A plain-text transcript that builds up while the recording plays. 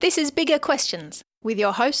This is Bigger Questions with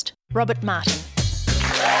your host, Robert Martin.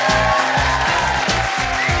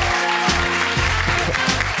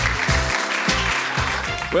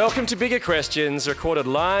 Welcome to Bigger Questions, recorded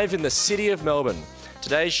live in the city of Melbourne.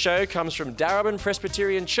 Today's show comes from Darebin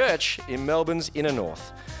Presbyterian Church in Melbourne's inner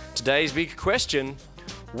north. Today's big question,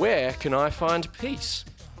 where can I find peace?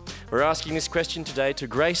 We're asking this question today to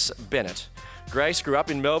Grace Bennett. Grace grew up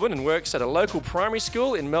in Melbourne and works at a local primary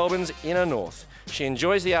school in Melbourne's inner north. She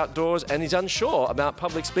enjoys the outdoors and is unsure about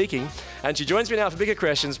public speaking. And she joins me now for Bigger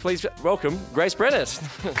Questions. Please welcome Grace Bennett.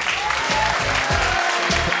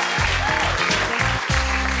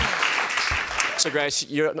 So Grace,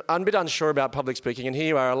 you're a bit unsure about public speaking, and here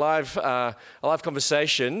you are, a live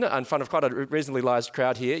conversation in front of quite a reasonably large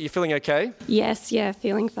crowd here. You feeling okay? Yes,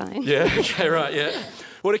 feeling fine. Yeah, okay, right, yeah.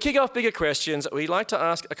 Well, to kick off Bigger Questions, we like to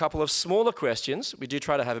ask a couple of smaller questions. We do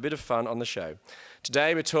try to have a bit of fun on the show.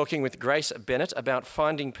 Today we're talking with Grace Bennett about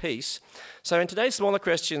finding peace. So in today's smaller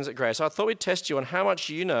questions, Grace, I thought we'd test you on how much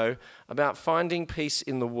you know about finding peace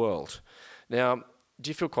in the world. Now,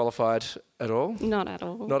 do you feel qualified at all? Not at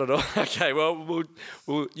all. Not at all? Okay, well,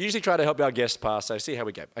 we'll usually try to help our guests pass, so see how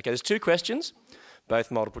we go. Okay, there's two questions,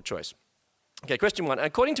 both multiple choice. Okay, question one.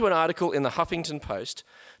 According to an article in the Huffington Post,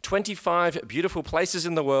 25 beautiful places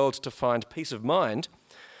in the world to find peace of mind,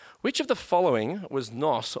 which of the following was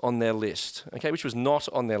not on their list? Okay, which was not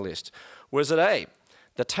on their list? Was it A,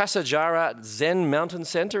 the Tasajara Zen Mountain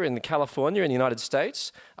Center in California in the United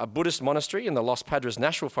States, a Buddhist monastery in the Los Padres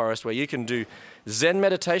National Forest where you can do Zen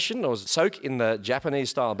meditation or soak in the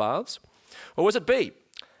Japanese-style baths? Or was it B,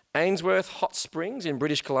 Ainsworth Hot Springs in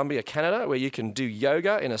British Columbia, Canada, where you can do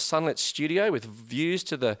yoga in a sunlit studio with views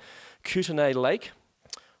to the Kootenay Lake?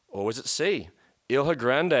 Or was it C, Ilha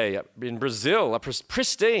Grande in Brazil, a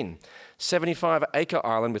pristine 75-acre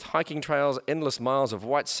island with hiking trails, endless miles of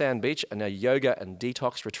white sand beach, and a yoga and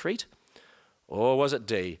detox retreat? Or was it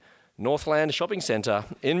D, Northland Shopping Centre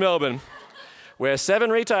in Melbourne, where 7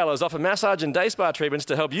 retailers offer massage and day spa treatments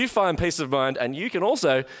to help you find peace of mind, and you can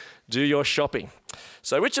also do your shopping?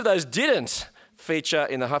 So which of those didn't feature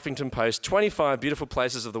in the Huffington Post 25 beautiful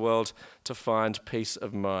places of the world to find peace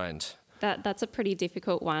of mind? That's a pretty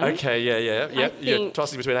difficult one. Okay, yeah. You're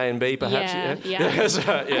tossing between A and B, perhaps. Yeah. That's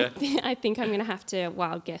right, yeah. I think I'm going to have to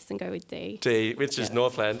wild guess and go with D. D, which is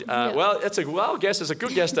Northland. Well, it's a wild guess. It's a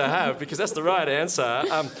good guess to have because that's the right answer.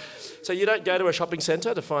 So you don't go to a shopping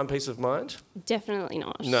centre to find peace of mind? Definitely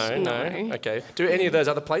not. No. Okay. Do any of those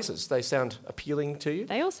other places, they sound appealing to you?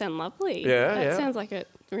 They all sound lovely. That sounds like a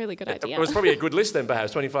really good idea. It was probably a good list then,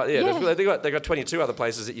 perhaps. 25. Yeah. They've got 22 other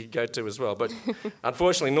places that you can go to as well. But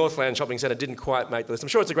unfortunately, Northland Shopping Centre didn't quite make the list. I'm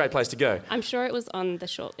sure it's a great place to go. I'm sure it was on the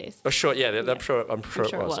short list. I'm sure it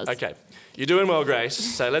was. Okay. You're doing well, Grace.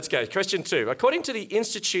 So let's go. Question 2. According to the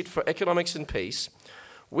Institute for Economics and Peace,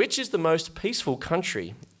 which is the most peaceful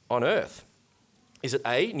country on Earth? Is it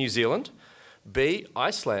A, New Zealand, B,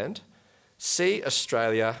 Iceland, C,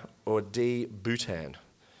 Australia, or D, Bhutan?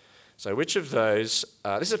 So which of those,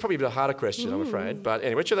 this is probably a bit of a harder question, I'm afraid, but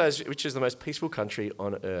anyway, which is the most peaceful country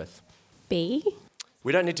on Earth? B.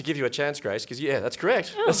 We don't need to give you a chance, Grace, because that's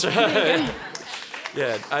correct. Oh, that's right.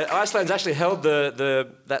 Iceland's actually held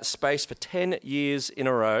that space for 10 years in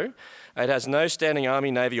a row. It has no standing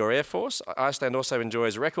army, navy or air force. Iceland also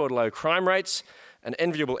enjoys record low crime rates, an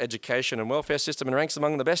enviable education and welfare system, and ranks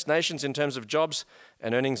among the best nations in terms of jobs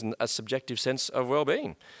and earnings and a subjective sense of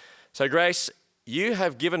well-being. So Grace, you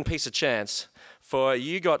have given peace a chance, for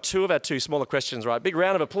you got 2 of our 2 smaller questions right. Big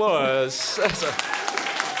round of applause.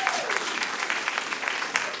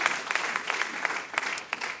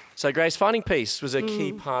 So Grace, finding peace was a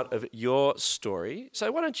key part of your story.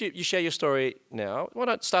 So why don't you share your story now? Why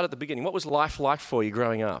not start at the beginning? What was life like for you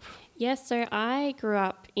growing up? Yes, so I grew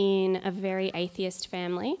up in a very atheist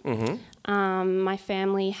family. My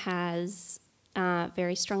family has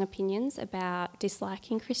very strong opinions about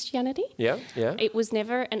disliking Christianity. Yeah. It was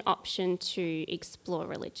never an option to explore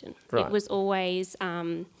religion. Right. It was always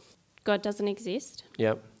God doesn't exist.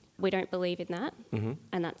 Yeah. We don't believe in that,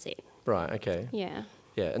 and that's it. Right, okay. Yeah.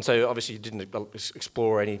 Yeah, and so obviously you didn't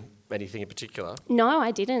explore anything in particular. No,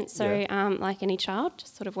 I didn't. So, like any child,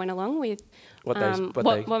 just sort of went along with what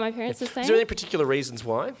my parents were saying. Is there any particular reasons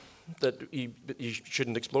why that you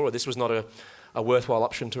shouldn't explore, or this was not a worthwhile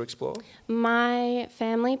option to explore? My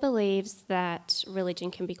family believes that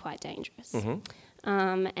religion can be quite dangerous.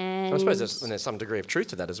 And I suppose there's some degree of truth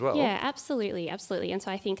to that as well. Yeah, absolutely. And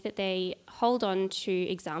so I think that they hold on to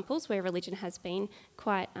examples where religion has been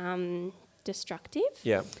quite destructive.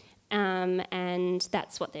 Yeah. And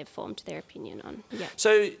that's what they've formed their opinion on. Yeah.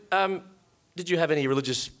 So did you have any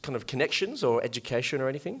religious kind of connections or education or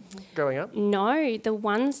anything growing up? No, the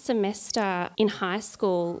one semester in high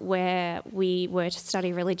school where we were to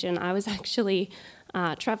study religion, I was actually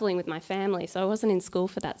travelling with my family, so I wasn't in school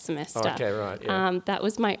for that semester. Oh, okay, right, yeah. That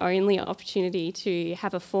was my only opportunity to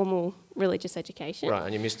have a formal religious education. Right,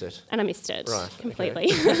 and you missed it. And I missed it completely.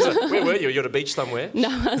 Okay. So where were you? You were at a beach somewhere? No,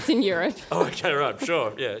 I was in Europe. Oh, okay, right,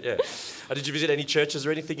 sure, yeah. Did you visit any churches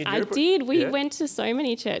or anything in Europe? I did. We went to so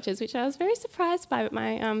many churches, which I was very surprised by, but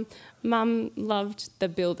my mum loved the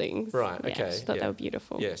buildings. Right, Yeah, okay. she thought they were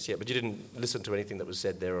beautiful. Yes, yeah, but you didn't listen to anything that was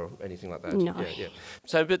said there or anything like that? No. Yeah.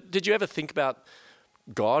 So, but did you ever think about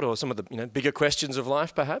God or some of the bigger questions of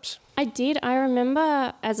life, perhaps? I did. I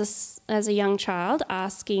remember as a young child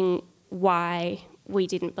asking why we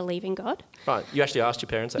didn't believe in God. Right, you actually asked your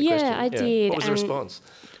parents that question? Yeah, I did. What was the response?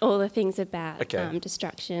 All the things about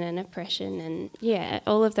destruction and oppression and,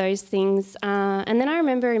 all of those things. And then I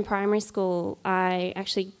remember in primary school, I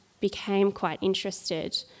actually became quite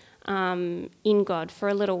interested in God for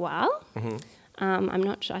a little while. Mm-hmm. I'm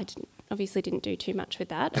not sure, obviously didn't do too much with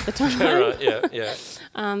that at the time. Right, yeah.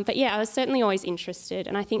 But I was certainly always interested,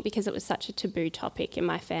 and I think because it was such a taboo topic in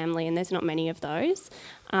my family, and there's not many of those,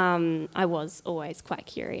 I was always quite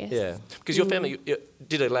curious. Yeah, because your family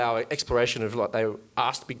did allow exploration of, like, they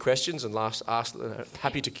asked big questions and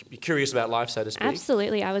happy to be curious about life, so to speak.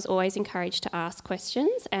 Absolutely, I was always encouraged to ask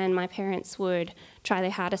questions, and my parents would try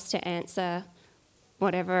their hardest to answer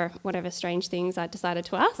whatever strange things I decided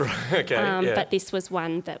to ask. Right, okay, But this was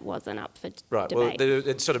one that wasn't up for debate. Well,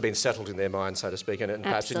 it's sort of been settled in their mind, so to speak, and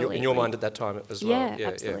perhaps in your mind at that time as well. Yeah,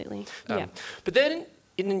 absolutely. But then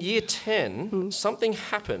in year 10, something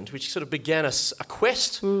happened which sort of began a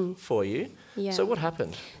quest for you. Yeah. So what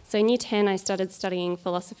happened? So in year 10, I started studying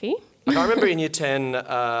philosophy. Like, I remember in year 10,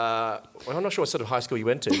 I'm not sure what sort of high school you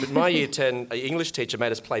went to, but my year 10 English teacher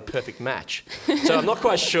made us play Perfect Match. So I'm not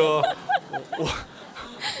quite sure...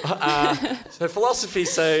 So philosophy.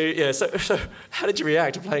 So how did you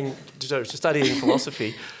react to studying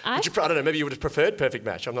philosophy? I don't know. Maybe you would have preferred Perfect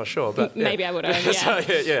Match. I'm not sure, but maybe I would have.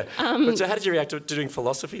 Yeah. But how did you react to doing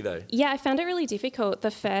philosophy though? Yeah, I found it really difficult.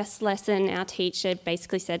 The first lesson, our teacher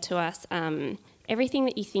basically said to us, "Everything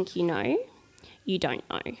that you think you know, you don't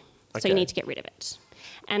know. So you need to get rid of it."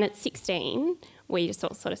 And at 16, we just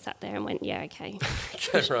all sort of sat there and went, yeah, okay.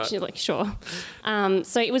 Right. She's like, sure.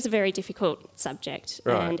 So it was a very difficult subject,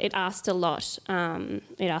 and it asked a lot.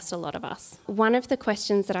 It asked a lot of us. One of the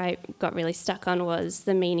questions that I got really stuck on was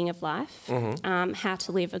the meaning of life, how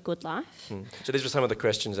to live a good life. So these were some of the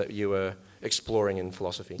questions that you were exploring in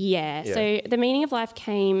philosophy. Yeah. So the meaning of life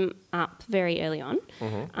came up very early on.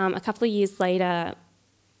 A couple of years later,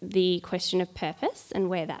 the question of purpose and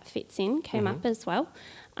where that fits in came up as well.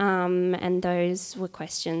 And those were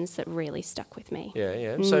questions that really stuck with me.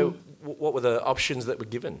 Yeah. So what were the options that were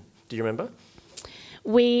given? Do you remember?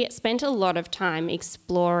 We spent a lot of time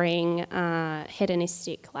exploring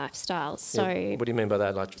hedonistic lifestyles. So, what do you mean by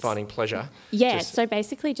that? Like finding pleasure? Yeah, so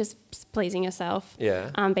basically just pleasing yourself. Yeah.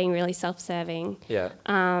 Being really self-serving. Yeah.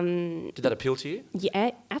 Did that appeal to you? Yeah,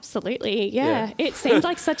 absolutely. Yeah. It seemed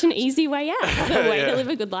like such an easy way out. The way to live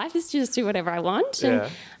a good life is to just do whatever I want. And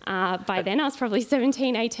by then I was probably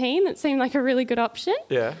 17, 18. That seemed like a really good option.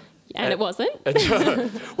 Yeah. And it wasn't.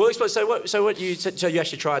 Well, explain. So what you said? So you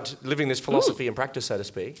actually tried living this philosophy in practice, so to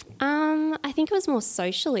speak. I think it was more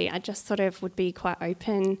socially. I just sort of would be quite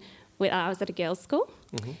open. I was at a girls' school,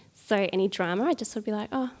 so any drama, I just would be like,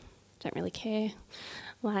 oh, don't really care.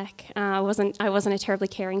 Like I wasn't a terribly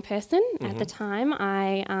caring person at the time.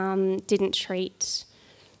 I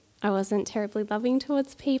wasn't terribly loving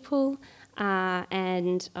towards people,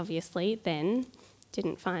 and obviously then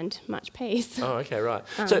didn't find much peace. Oh, okay, right.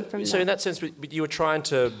 So in that sense, you were trying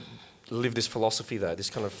to live this philosophy, though, this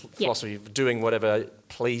kind of philosophy of doing whatever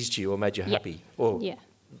pleased you or made you happy or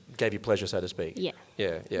gave you pleasure, so to speak.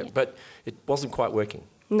 Yeah. But it wasn't quite working.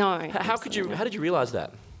 No. How did you realise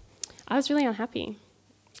that? I was really unhappy.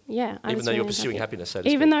 Yeah. Even though you're pursuing happiness, so to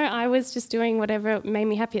speak. Even though I was just doing whatever made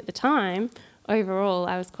me happy at the time, overall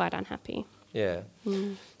I was quite unhappy. Yeah.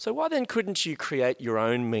 So why then couldn't you create your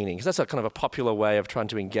own meaning? Because that's a kind of a popular way of trying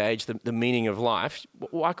to engage the meaning of life.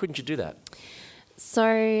 Why couldn't you do that?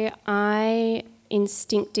 So I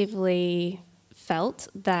instinctively felt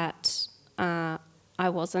that I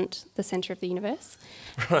wasn't the centre of the universe.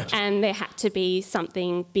 Right. And there had to be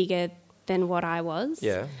something bigger than what I was.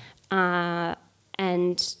 Yeah.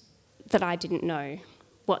 And that I didn't know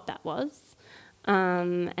what that was.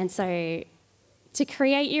 And so to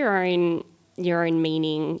create your own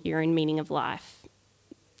meaning of life,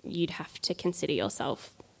 you'd have to consider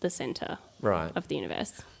yourself the centre of the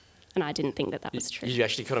universe. and I didn't think that was true. You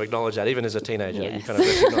actually kind of acknowledge that, even as a teenager. Yes. You kind of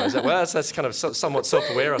recognise that. Well, that's kind of somewhat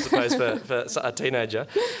self-aware, I suppose, for a teenager.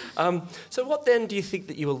 So what then do you think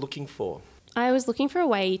that you were looking for? I was looking for a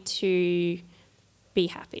way to be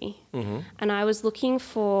happy. Mm-hmm. And I was looking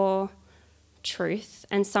for truth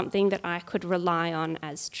and something that I could rely on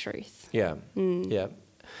as truth. Yeah, yeah.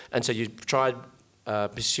 And so you tried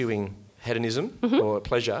pursuing hedonism or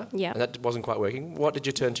pleasure, Yeah. and that wasn't quite working. What did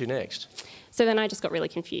you turn to next? So then I just got really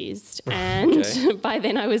confused. And by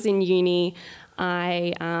then I was in uni.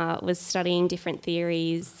 I was studying different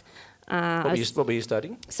theories. What were you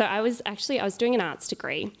studying? So I was doing an arts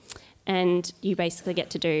degree, and you basically get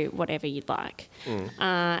to do whatever you'd like.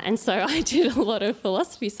 And so I did a lot of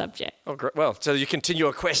philosophy subjects. Oh, great. Well, so you continue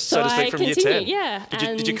your quest, So so to speak, I from year continued, 10. yeah,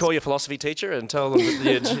 Did you and- call your philosophy teacher and tell them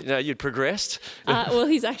that you'd progressed? Well,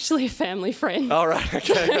 he's actually a family friend. All right,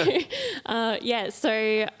 okay.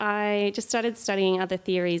 So I just started studying other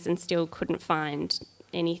theories and still couldn't find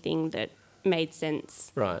anything that made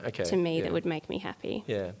sense Right, okay. to me yeah. that would make me happy.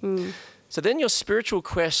 Yeah. So then your spiritual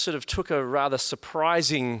quest sort of took a rather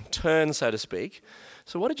surprising turn, so to speak.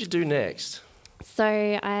 So what did you do next? So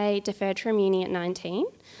I deferred from uni at 19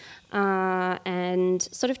 and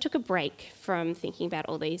sort of took a break from thinking about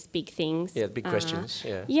all these big things. Yeah, big questions,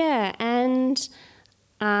 yeah. Yeah, and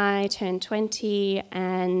I turned 20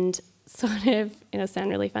 and sort of, it'll sound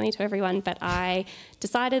really funny to everyone, but I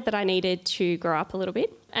decided that I needed to grow up a little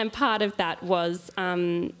bit. And part of that was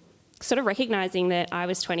sort of recognising that I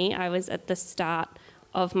was 20, I was at the start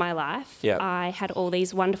of my life. Yeah. I had all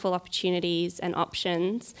these wonderful opportunities and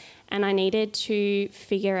options, and I needed to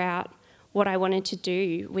figure out what I wanted to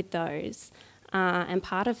do with those. And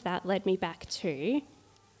part of that led me back to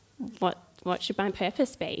what should my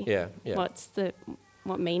purpose be? Yeah, yeah.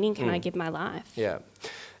 What meaning can I give my life? Yeah.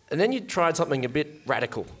 And then you tried something a bit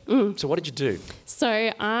radical. So what did you do?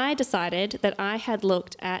 So I decided that I had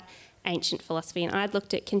looked at ancient philosophy and I'd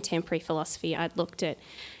looked at contemporary philosophy. I'd looked at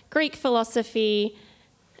Greek philosophy,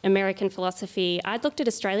 American philosophy. I'd looked at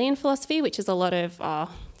Australian philosophy, which is a lot of,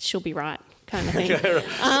 she'll be right kind of thing.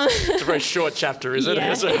 It's a very short chapter, is it?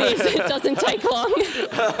 Yeah, it is. It doesn't take long.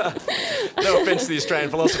 No offence to the Australian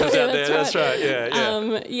philosophers out there. That's That's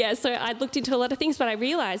right, yeah. So I'd looked into a lot of things, but I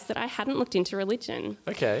realised that I hadn't looked into religion.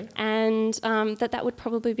 Okay. And that would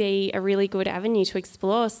probably be a really good avenue to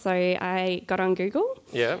explore. So I got on Google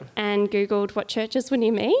Yeah. and Googled what churches were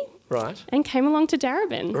near me Right. and came along to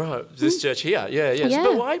Darebin. Right. This church here. Yeah, yeah. Yeah.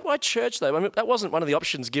 But why church, though? I mean, that wasn't one of the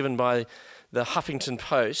options given by the Huffington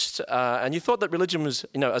Post, and you thought that religion was,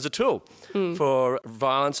 as a tool for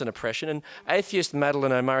violence and oppression. And atheist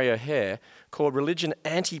Madeleine O'Murray O'Hare called religion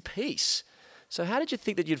anti-peace. So how did you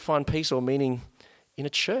think that you'd find peace or meaning in a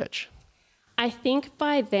church? I think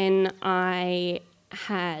by then I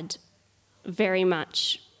had very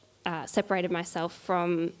much separated myself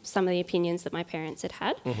from some of the opinions that my parents had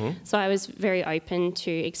had. So I was very open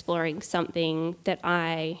to exploring something that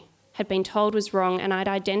I had been told was wrong, and I'd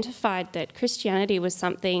identified that Christianity was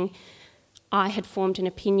something I had formed an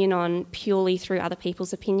opinion on purely through other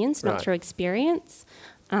people's opinions, not Right. through experience,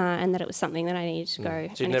 and that it was something that I needed to go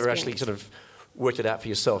So you and never actually experience. sort of worked it out for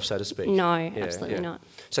yourself, so to speak? No, Yeah, absolutely yeah. not.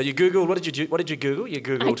 So you Googled, what did you do? What did you Google? You I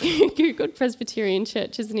Googled... Googled Presbyterian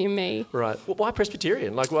churches near me. Right. Well, why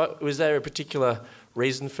Presbyterian? Like, was there a particular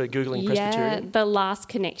reason for Googling Presbyterian? Yeah, the last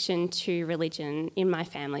connection to religion in my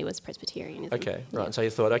family was Presbyterianism. Okay, right. And so you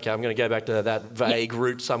thought, okay, I'm going to go back to that vague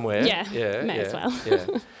route somewhere. Yeah, may as well.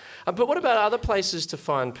 Yeah. But what about other places to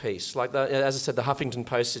find peace? Like, as I said, the Huffington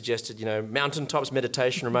Post suggested, mountaintops,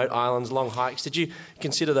 meditation, remote islands, long hikes. Did you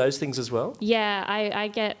consider those things as well? Yeah,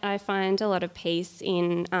 I find a lot of peace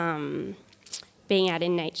in being out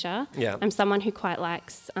in nature. Yeah. I'm someone who quite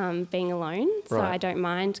likes being alone, so Right. I don't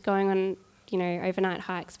mind going on, overnight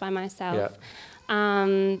hikes by myself.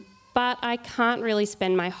 Yeah. But I can't really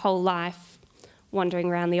spend my whole life wandering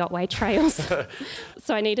around the Otway trails.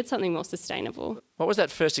 So I needed something more sustainable. What was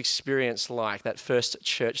that first experience like, that first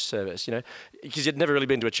church service? Because you'd never really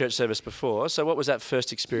been to a church service before. So what was that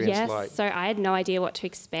first experience Yes, like? so I had no idea what to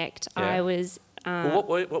expect. Yeah. I was... Well,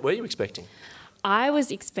 what were you expecting? I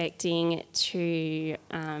was expecting to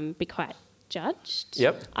be quite judged.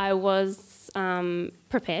 Yep. I was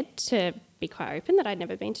prepared to be quite open that I'd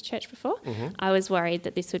never been to church before. Mm-hmm. I was worried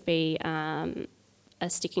that this would be a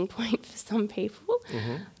sticking point for some people.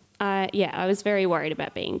 Mm-hmm. I was very worried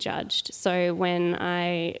about being judged. So when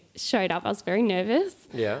I showed up, I was very nervous,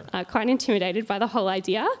 Yeah. quite intimidated by the whole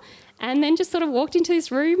idea, and then just sort of walked into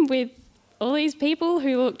this room with all these people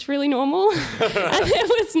who looked really normal, and there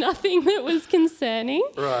was nothing that was concerning.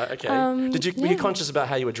 Right, okay. Were you conscious about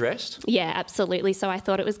how you were dressed? Yeah, absolutely. So I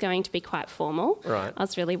thought it was going to be quite formal. Right. I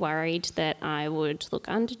was really worried that I would look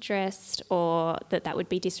underdressed or that would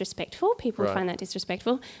be disrespectful. People would find that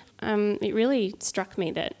disrespectful. It really struck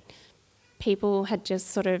me that people had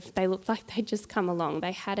just they looked like they'd just come along.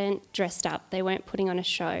 They hadn't dressed up. They weren't putting on a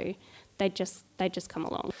show. They'd just come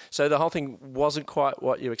along. So the whole thing wasn't quite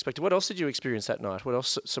what you expected. What else did you experience that night? What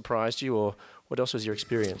else surprised you, or what else was your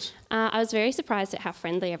experience? I was very surprised at how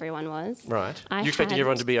friendly everyone was. Right. You expected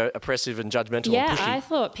everyone to be oppressive and judgmental and pushy? Yeah, I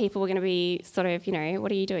thought people were going to be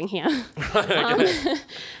what are you doing here?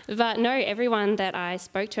 But no, everyone that I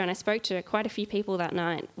spoke to, and I spoke to quite a few people that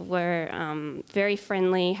night, were very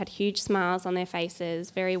friendly, had huge smiles on their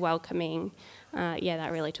faces, very welcoming.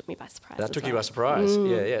 That really took me by surprise. That took you by surprise.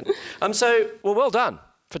 Yeah. Well done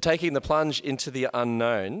for taking the plunge into the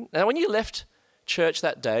unknown. Now, when you left church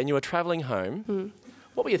that day and you were travelling home,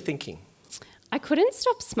 what were you thinking? I couldn't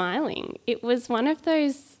stop smiling. It was one of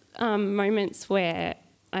those moments where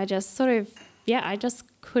I just I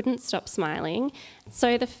just couldn't stop smiling.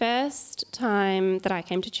 So the first time that I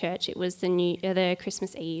came to church, it was the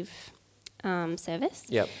Christmas Eve service.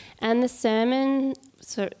 Yep. And the sermon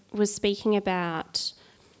was speaking about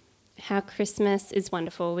how Christmas is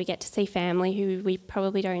wonderful. We get to see family who we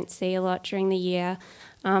probably don't see a lot during the year.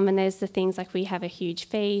 And there's the things like we have a huge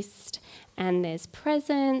feast and there's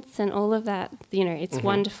presents and all of that. It's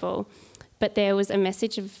wonderful. But there was a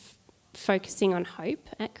message of focusing on hope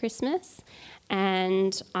at Christmas.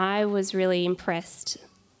 And I was really impressed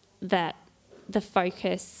that the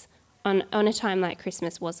focus on a time like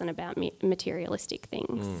Christmas wasn't about materialistic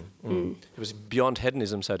things. It was beyond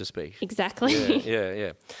hedonism, so to speak. Exactly.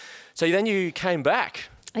 Yeah. So then you came back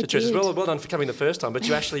to church as well. Well done for coming the first time, but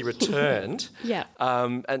you actually returned. Yeah.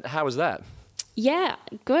 And how was that? Yeah,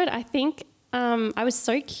 good. I think I was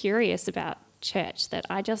so curious about church that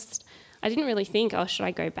I didn't really think, should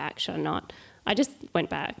I go back, should I not? I just went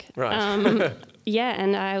back. Right.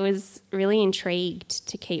 And I was really intrigued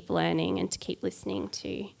to keep learning and to keep listening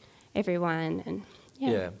to everyone. And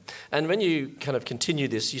yeah. And when you kind of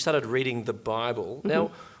continued this, you started reading the Bible.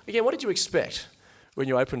 Now, again, what did you expect when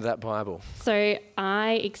you opened that Bible? So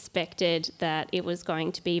I expected that it was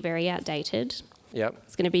going to be very outdated. Yep.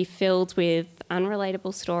 It's going to be filled with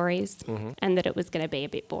unrelatable stories and that it was going to be a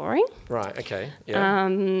bit boring. Right, okay.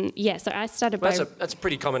 Yeah. So I started by... That's a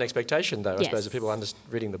pretty common expectation, though, I suppose, of people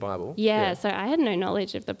reading the Bible. Yeah, so I had no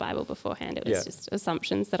knowledge of the Bible beforehand. It was just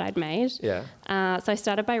assumptions that I'd made. Yeah. So I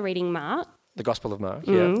started by reading Mark. The Gospel of Mark,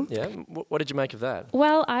 yeah. What did you make of that?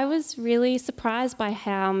 Well, I was really surprised by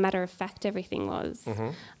how matter-of-fact everything was.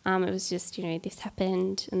 It was just, this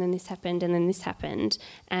happened, and then this happened, and then this happened.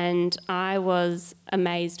 And I was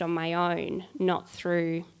amazed on my own, not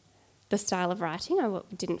through the style of writing. I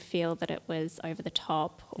didn't feel that it was over the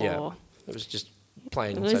top or... It was just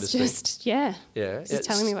plain, it was so to speak. just, just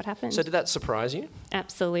telling me what happened. So did that surprise you?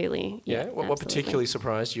 Absolutely, yeah. What particularly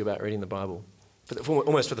surprised you about reading the Bible?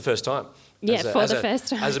 Almost for the first time. Yeah, first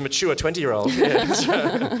time. As a mature 20-year-old.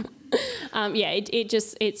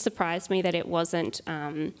 It surprised me that it wasn't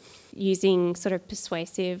using sort of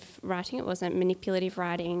persuasive writing. It wasn't manipulative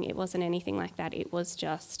writing. It wasn't anything like that. It was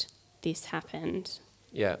just, this happened.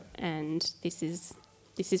 Yeah. And this is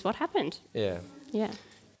what happened. Yeah. Yeah.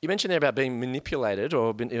 You mentioned there about being manipulated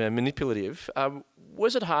or manipulative.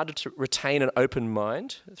 Was it harder to retain an open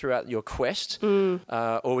mind throughout your quest, or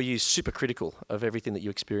were you super critical of everything that you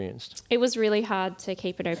experienced? It was really hard to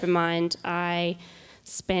keep an open mind. I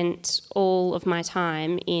spent all of my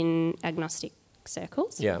time in agnostic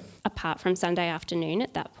circles, apart from Sunday afternoon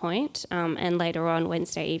at that point, and later on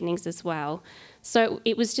Wednesday evenings as well. So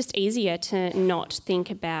it was just easier to not think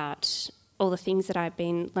about all the things that I've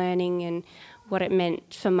been learning and what it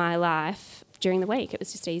meant for my life during the week. It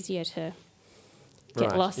was just easier to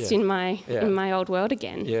get lost in my old world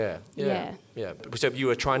again. Yeah. So you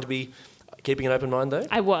were trying to be keeping an open mind though?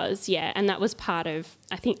 I was, and that was part of.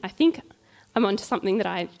 I think I'm onto something that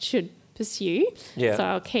I should pursue. Yeah. So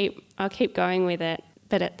I'll keep going with it.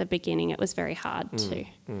 But at the beginning, it was very hard to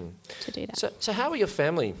do that. So how were your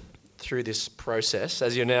family through this process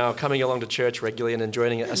as you're now coming along to church regularly and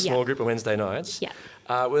joining a small group on Wednesday nights? Yeah.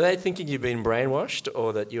 Were they thinking you'd been brainwashed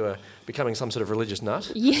or that you were becoming some sort of religious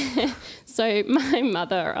nut? Yeah. So my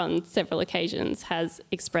mother on several occasions has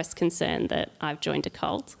expressed concern that I've joined a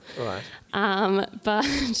cult. Right.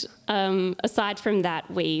 But aside from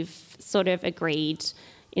that, we've sort of agreed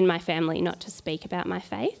in my family not to speak about my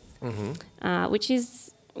faith, which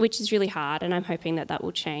is really hard, and I'm hoping that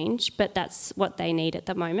will change. But that's what they need at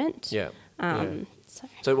the moment. Yeah. So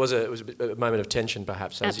So it was a moment of tension,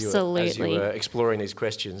 perhaps, as you were exploring these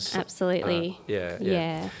questions. Absolutely.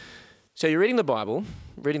 Yeah. So you're reading the Bible,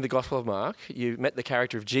 reading the Gospel of Mark. You met the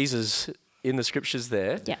character of Jesus in the scriptures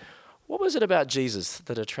there. Yeah. What was it about Jesus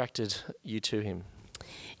that attracted you to him?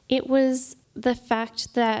 It was the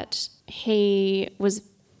fact that he was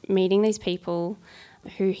meeting these people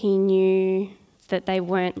who he knew that they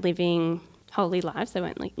weren't living holy lives, they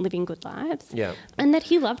weren't living good lives. Yeah. And that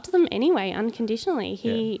he loved them anyway, unconditionally.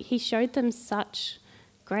 He showed them such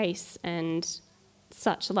grace and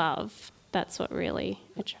such love. That's what really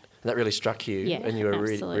attracted. That really struck you, and you were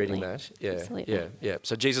reading that. Yeah, absolutely. Yeah.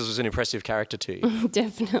 So Jesus was an impressive character to you.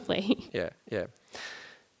 Definitely. Yeah.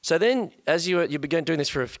 So then, as you began doing this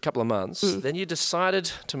for a couple of months, then you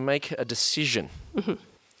decided to make a decision. Mm-hmm.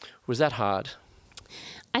 Was that hard?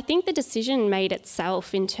 I think the decision made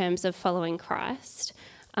itself in terms of following Christ.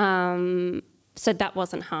 So that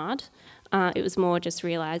wasn't hard. It was more just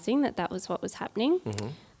realising that was what was happening. Mm-hmm.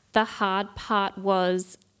 The hard part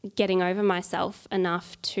was getting over myself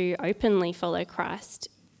enough to openly follow Christ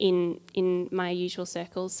in my usual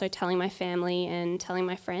circles. So telling my family and telling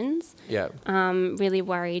my friends. Yeah. Really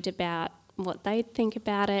worried about what they'd think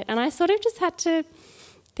about it. And I sort of just had to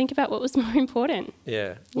think about what was more important.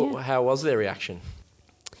 Yeah. Well, how was their reaction?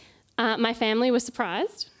 My family was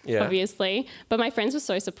surprised, obviously, but my friends were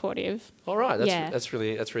so supportive. All right, that's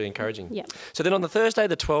really encouraging. Yeah. So then on the Thursday,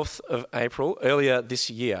 the 12th of April, earlier this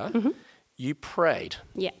year, you prayed.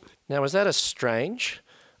 Yeah. Now, was that a strange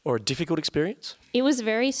or a difficult experience? It was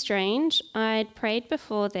very strange. I'd prayed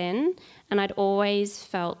before then, and I'd always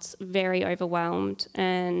felt very overwhelmed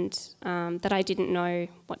and that I didn't know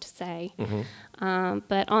what to say. Mm-hmm.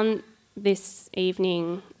 But on this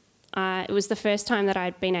evening, it was the first time that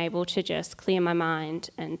I'd been able to just clear my mind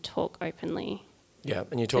and talk openly. Yeah,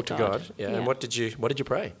 and you talked to God. Yeah. And what did you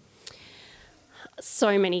pray?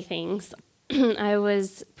 So many things. I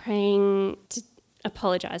was praying to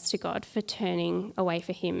apologise to God for turning away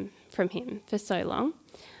from him for so long.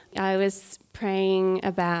 I was praying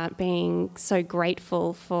about being so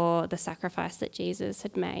grateful for the sacrifice that Jesus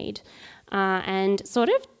had made, and sort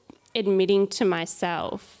of admitting to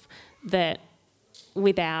myself that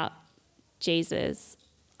without Jesus,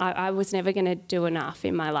 I was never going to do enough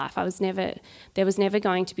in my life. There was never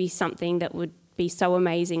going to be something that would be so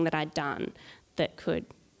amazing that I'd done that could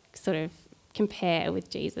sort of compare with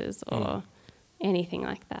Jesus or anything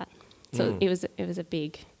like that. So it was a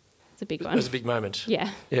big one. It was a big moment. Yeah.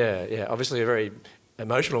 Yeah. Obviously a very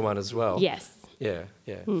emotional one as well. Yes. Yeah.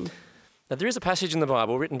 Now, there is a passage in the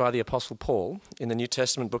Bible written by the Apostle Paul in the New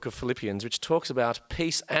Testament book of Philippians which talks about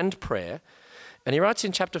peace and prayer. And he writes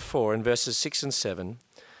in chapter 4 in verses 6 and 7,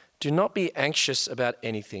 "Do not be anxious about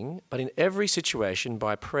anything, but in every situation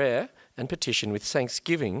by prayer and petition with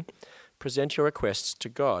thanksgiving, present your requests to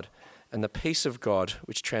God. And the peace of God,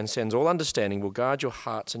 which transcends all understanding, will guard your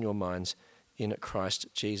hearts and your minds in Christ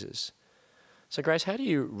Jesus." So, Grace, how do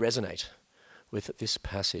you resonate with this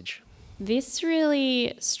passage? This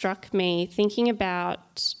really struck me thinking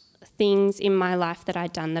about things in my life that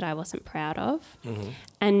I'd done that I wasn't proud of,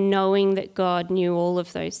 and knowing that God knew all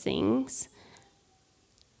of those things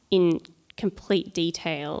in complete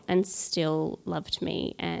detail and still loved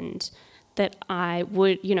me, and that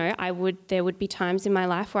there would be times in my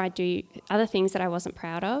life where I'd do other things that I wasn't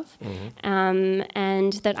proud of,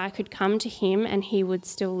 and that I could come to him and he would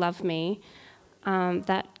still love me.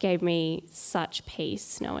 That gave me such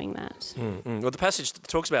peace knowing that. Well, the passage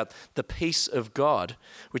talks about the peace of God,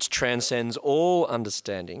 which transcends all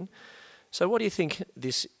understanding. So what do you think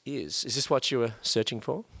this is? Is this what you were searching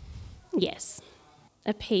for? Yes.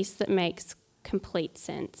 A peace that makes complete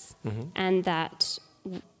sense and that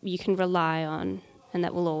you can rely on and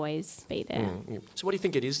that will always be there. So what do you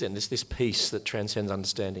think it is then, this peace that transcends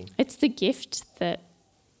understanding? It's the gift that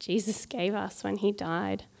Jesus gave us when he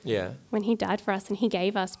died. Yeah. When he died for us and he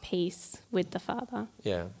gave us peace with the Father.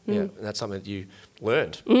 Yeah. And that's something that you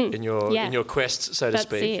learned in your quest, so to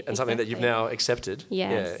speak, and something that you've now accepted.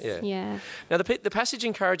 Yes. Yeah. Now, the passage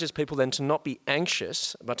encourages people then to not be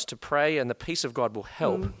anxious, but to pray, and the peace of God will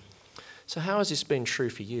help. So how has this been true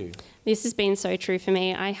for you? This has been so true for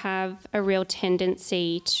me. I have a real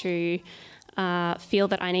tendency to feel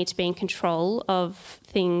that I need to be in control of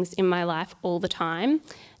things in my life all the time.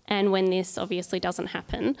 And when this obviously doesn't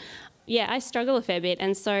happen, I struggle a fair bit.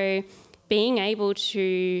 And so being able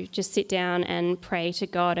to just sit down and pray to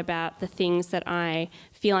God about the things that I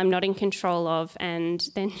feel I'm not in control of, and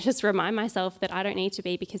then just remind myself that I don't need to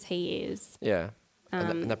be because he is. Yeah.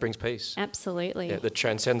 And that brings peace. Absolutely. Yeah, that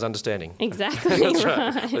transcends understanding. Exactly. That's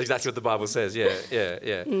right. That's exactly what the Bible says.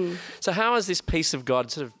 Yeah. So how has this peace of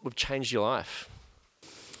God sort of changed your life?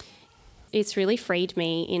 it's really freed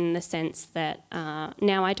me in the sense that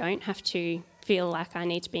now I don't have to feel like I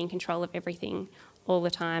need to be in control of everything all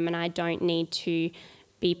the time, and I don't need to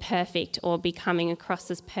be perfect or be coming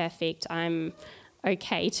across as perfect. I'm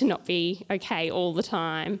okay to not be okay all the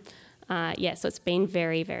time. So it's been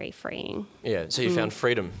very, very freeing. Yeah, so you found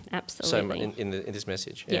freedom. Absolutely. In this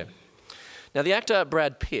message. Yeah. Now, the actor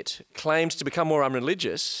Brad Pitt claims to become more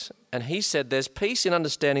unreligious, and he said there's peace in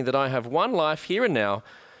understanding that I have one life here and now,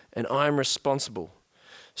 and I'm responsible.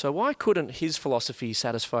 So why couldn't his philosophy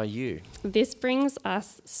satisfy you? This brings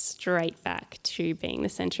us straight back to being the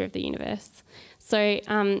centre of the universe. So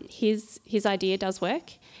his idea does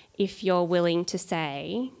work if you're willing to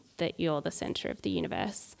say that you're the centre of the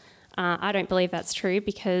universe. I don't believe that's true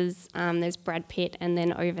because there's Brad Pitt and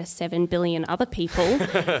then over 7 billion other people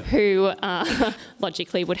who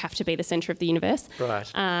logically would have to be the centre of the universe. Right.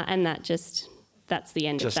 And that's the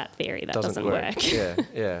end of that theory. That doesn't work.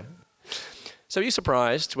 Yeah. So are you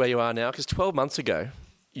surprised where you are now? Because 12 months ago,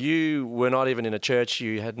 you were not even in a church.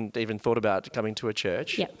 You hadn't even thought about coming to a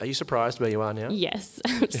church. Yep. Are you surprised where you are now? Yes,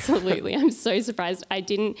 absolutely. I'm so surprised.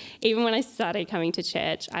 Even when I started coming to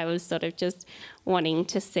church, I was sort of just wanting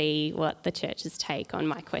to see what the church's take on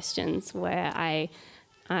my questions were. I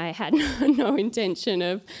had no intention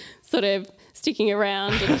of sort of sticking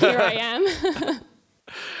around, and here I am.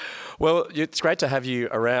 Well, it's great to have you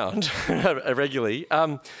around regularly.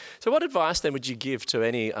 So what advice then would you give to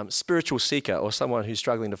any spiritual seeker or someone who's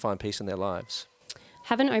struggling to find peace in their lives?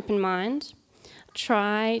 Have an open mind.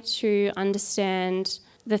 Try to understand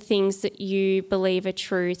the things that you believe are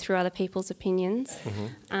true through other people's opinions,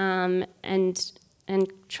 and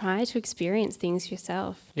try to experience things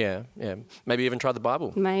yourself. Yeah. Maybe even try the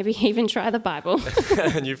Bible. Maybe even try the Bible.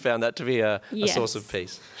 And you found that to be a source of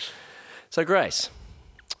peace. So Grace,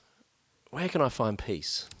 where can I find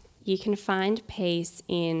peace? You can find peace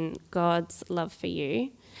in God's love for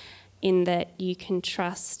you, in that you can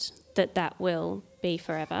trust that will be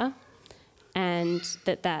forever, and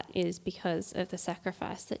that is because of the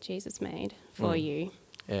sacrifice that Jesus made for you.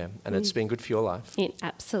 Yeah, and it's been good for your life. It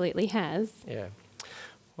absolutely has. Yeah.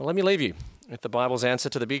 Well, let me leave you with the Bible's answer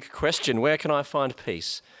to the big question, where can I find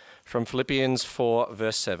peace? From Philippians 4,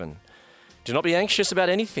 verse 7. Do not be anxious about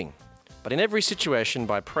anything, but in every situation,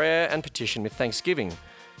 by prayer and petition with thanksgiving,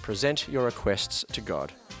 present your requests to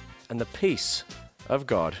God. And the peace of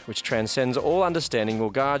God, which transcends all understanding, will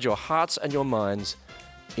guard your hearts and your minds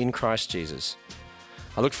in Christ Jesus.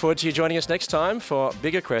 I look forward to you joining us next time for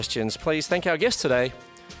Bigger Questions. Please thank our guest today,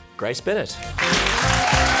 Grace Bennett.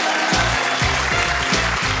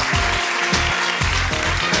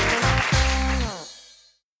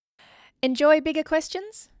 Enjoy Bigger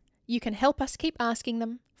Questions? You can help us keep asking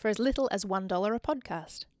them for as little as $1 a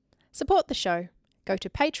podcast. Support the show. Go to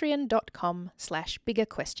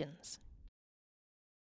patreon.com/biggerquestions.